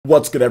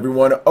What's good,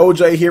 everyone?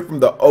 OJ here from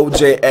the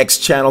OJX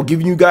channel,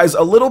 giving you guys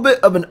a little bit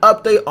of an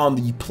update on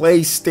the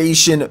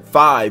PlayStation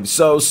 5.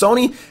 So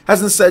Sony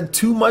hasn't said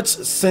too much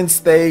since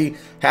they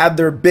had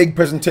their big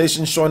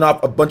presentation showing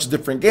off a bunch of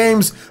different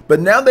games, but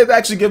now they've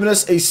actually given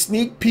us a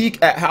sneak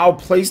peek at how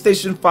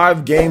PlayStation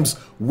 5 games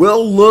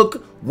will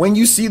look when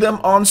you see them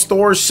on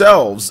store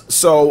shelves.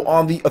 So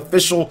on the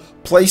official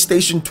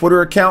PlayStation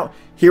Twitter account,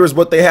 here's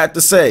what they had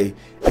to say.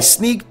 A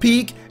sneak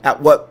peek at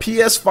what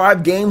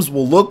PS5 games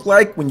will look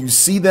like when you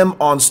see them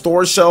on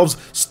store shelves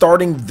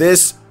starting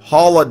this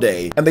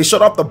holiday. And they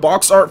showed off the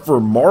box art for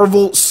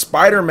Marvel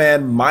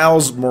Spider-Man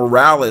Miles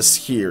Morales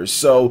here.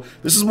 So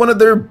this is one of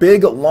their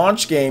big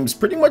launch games,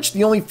 pretty much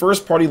the only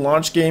first-party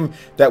launch game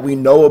that we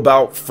know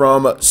about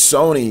from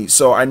Sony.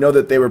 So I know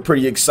that they were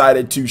pretty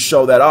excited to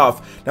show that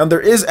off. Now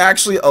there is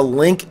actually a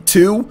link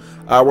to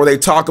where they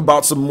talk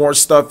about some more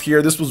stuff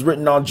here. This was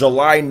written on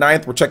July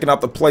 9th. We're checking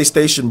out the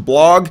PlayStation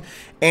blog,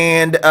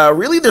 and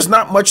really there's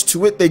not much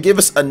to it. They give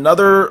us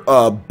another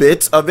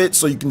bit of it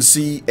so you can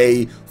see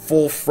a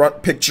full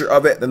front picture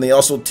of it. Then they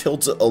also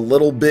tilt it a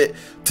little bit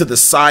to the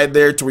side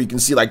there to where you can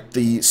see like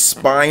the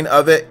spine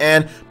of it,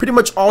 and pretty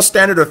much all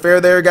standard affair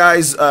there,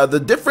 guys.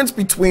 The difference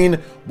between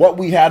what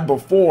we had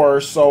before,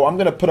 so I'm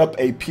gonna put up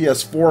a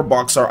PS4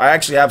 box art. I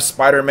actually have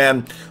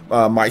Spider-Man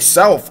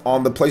myself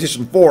on the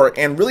PlayStation 4,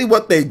 and really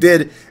what they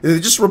did is they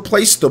just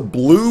replaced the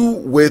blue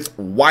with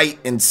white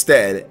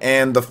instead,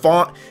 and the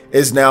font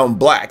is now in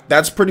black.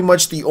 That's pretty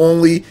much the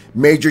only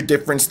major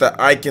difference that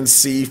I can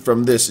see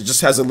from this. It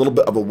just has a little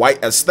bit of a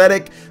white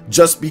aesthetic,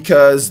 just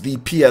because the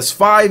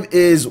PS5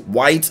 is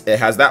white. It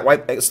has that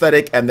white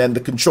aesthetic, and then the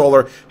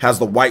controller has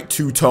the white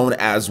two-tone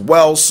as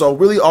well. So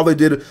really all they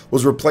did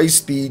was replace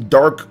the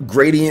dark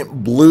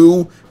gradient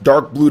blue,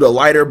 dark blue to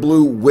lighter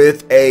blue,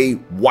 with a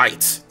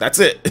white. That's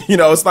it. You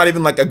know, it's not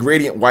even like a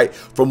gradient white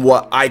from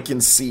what I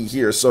can see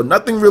here. So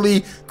nothing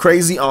really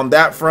crazy on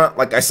that front.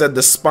 Like I said,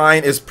 the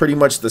spine is pretty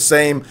much the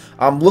same.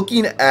 I'm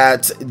looking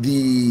at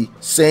the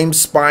same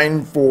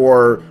spine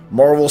for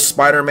Marvel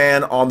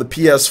Spider-Man on the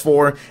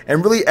PS4,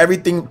 and really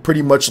everything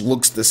pretty much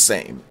looks the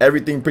same.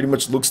 Everything pretty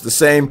much looks the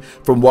same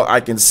from what I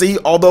can see,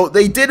 although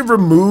they did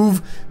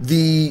remove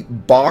the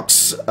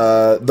box,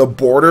 the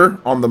border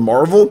on the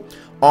Marvel.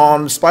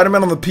 On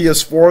Spider-Man on the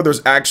PS4,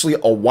 there's actually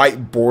a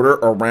white border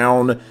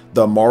around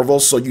the Marvel,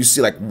 so you see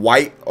like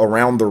white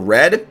around the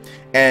red.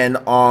 And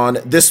on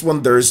this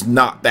one, there's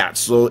not that.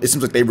 So it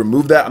seems like they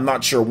removed that. I'm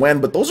not sure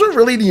when, but those are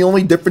really the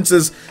only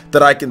differences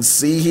that I can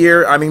see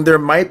here. I mean, there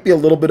might be a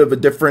little bit of a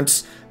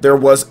difference. There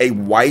was a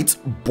white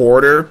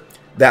border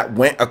that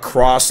went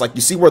across, like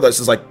you see where this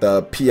is like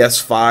the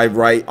PS5,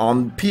 right?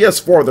 On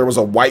PS4, there was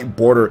a white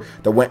border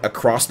that went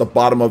across the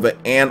bottom of it,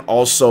 and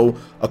also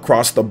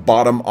across the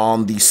bottom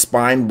on the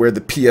spine where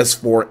the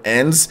PS4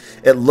 ends.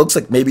 It looks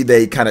like maybe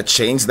they kind of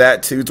changed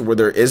that too, to where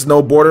there is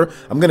no border.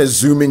 I'm gonna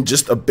zoom in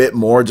just a bit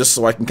more just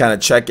so I can kind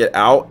of check it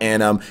out.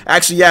 And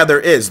actually, yeah,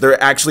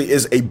 there actually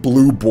is a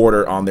blue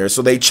border on there.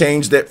 So they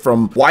changed it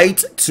from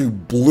white to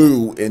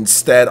blue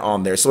instead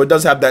on there. So it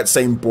does have that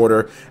same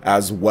border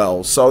as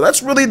well. So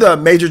that's really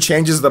the major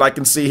changes that I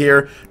can see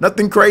here.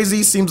 Nothing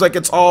crazy. Seems like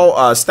it's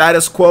all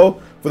status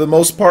quo for the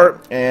most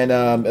part, and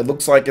it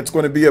looks like it's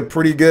going to be a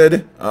pretty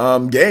good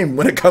game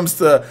when it comes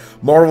to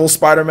Marvel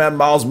Spider-Man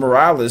Miles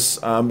Morales.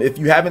 If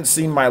you haven't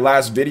seen my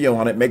last video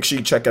on it, make sure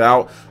you check it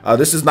out.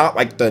 This is not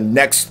like the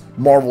next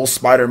Marvel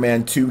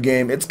Spider-Man 2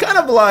 game. It's kind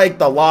of like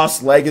the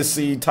Lost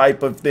Legacy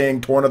type of thing,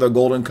 Torn of the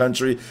Golden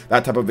Country,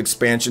 that type of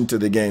expansion to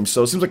the game.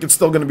 So it seems like it's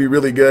still going to be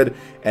really good,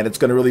 and it's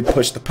going to really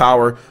push the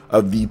power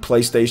of the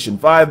PlayStation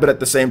 5, but at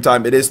the same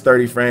time, it is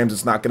 30 frames.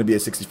 It's not going to be a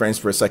 60 frames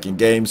per second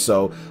game.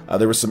 So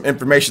there was some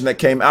information that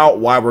came out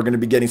why we're going to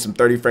be getting some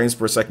 30 frames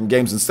per second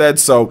games instead.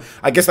 So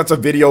I guess that's a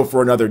video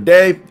for another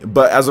day,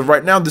 but as of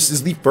right now, this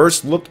is the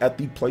first look at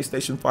the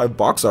PlayStation 5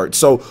 box art.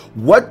 So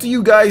what do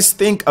you guys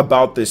think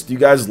about this? Do you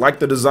guys like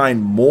the design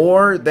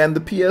more than the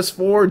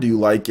PS4? Do you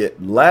like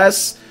it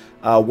less?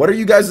 What are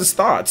you guys'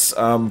 thoughts?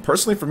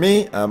 Personally, for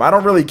me, I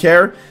don't really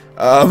care.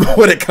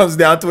 When it comes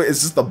down to it,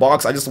 it's just the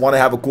box. I just want to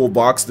have a cool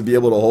box to be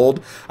able to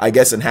hold, I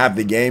guess, and have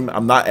the game.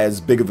 I'm not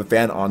as big of a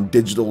fan on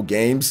digital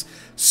games.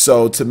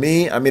 So to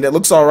me, I mean, it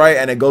looks all right,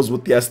 and it goes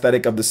with the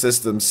aesthetic of the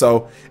system.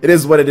 So it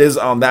is what it is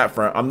on that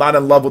front. I'm not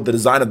in love with the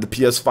design of the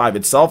PS5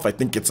 itself. I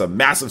think it's a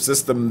massive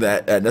system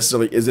that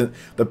necessarily isn't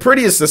the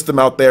prettiest system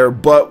out there,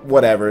 but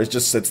whatever. It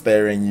just sits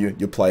there and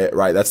you play it,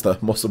 right? That's the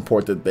most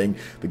important thing.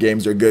 The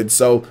games are good.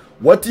 So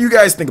what do you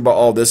guys think about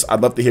all this?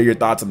 I'd love to hear your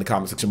thoughts in the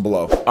comment section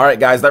below. All right,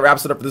 guys, that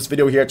wraps it up for this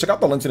video here. Check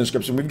out the links in the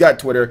description. We've got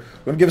Twitter.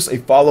 Go and give us a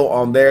follow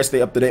on there.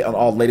 Stay up to date on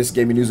all latest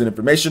gaming news and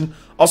information.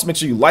 Also, make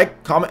sure you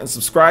like, comment, and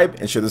subscribe,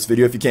 and share this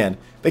video if you can.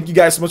 Thank you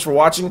guys so much for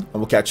watching, and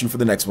we'll catch you for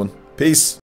the next one. Peace.